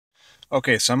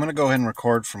Okay, so I'm going to go ahead and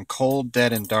record from cold,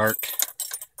 dead, and dark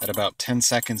at about 10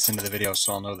 seconds into the video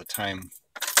so I'll know the time.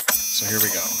 So here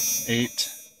we go. 8,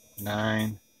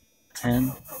 9,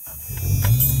 10.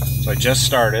 So I just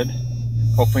started.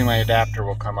 Hopefully my adapter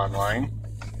will come online.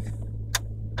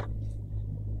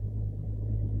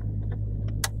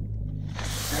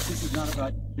 This is not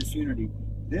about disunity.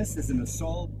 This is an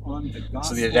assault on the gospel.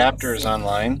 So the adapter is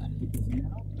online.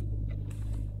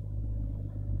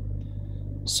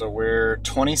 So we're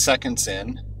 20 seconds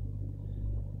in.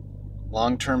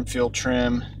 Long-term fuel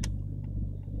trim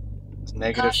is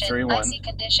negative 3.1. Icy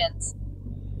conditions.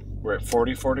 We're at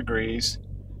 44 degrees.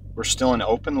 We're still in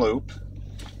open loop.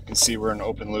 You can see we're in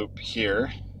open loop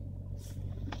here.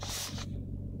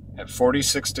 At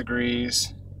 46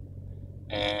 degrees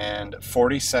and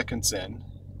 40 seconds in.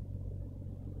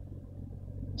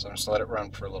 So I'm just gonna let it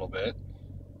run for a little bit.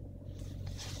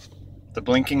 The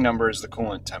blinking number is the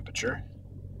coolant temperature.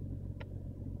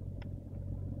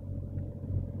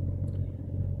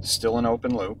 Still in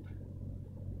open loop.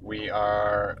 We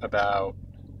are about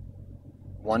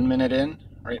 1 minute in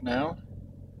right now.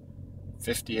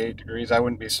 58 degrees. I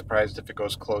wouldn't be surprised if it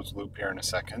goes closed loop here in a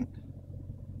second.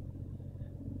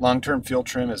 Long-term fuel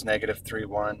trim is negative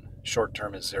 3.1.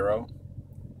 Short-term is 0.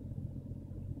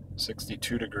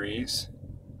 62 degrees.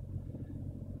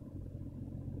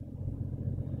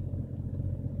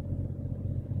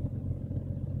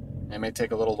 It may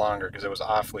take a little longer because it was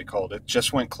awfully cold. It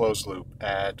just went closed loop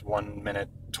at 1 minute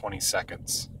 20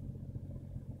 seconds.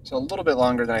 So a little bit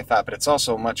longer than I thought, but it's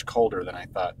also much colder than I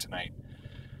thought tonight.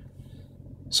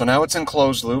 So now it's in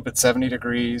closed loop at 70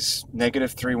 degrees,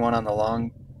 negative 3.1 on the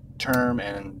long term,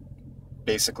 and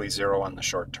basically 0 on the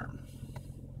short term.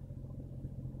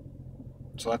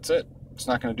 So that's it. It's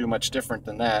not going to do much different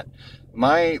than that.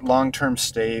 My long term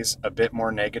stays a bit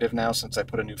more negative now since I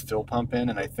put a new fuel pump in,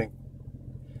 and I think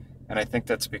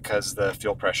that's because the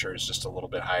fuel pressure is just a little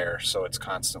bit higher, so it's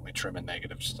constantly trimming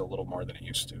negative, just a little more than it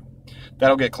used to.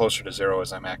 That'll get closer to 0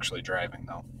 as I'm actually driving,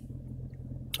 though.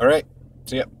 All right,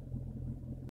 see ya.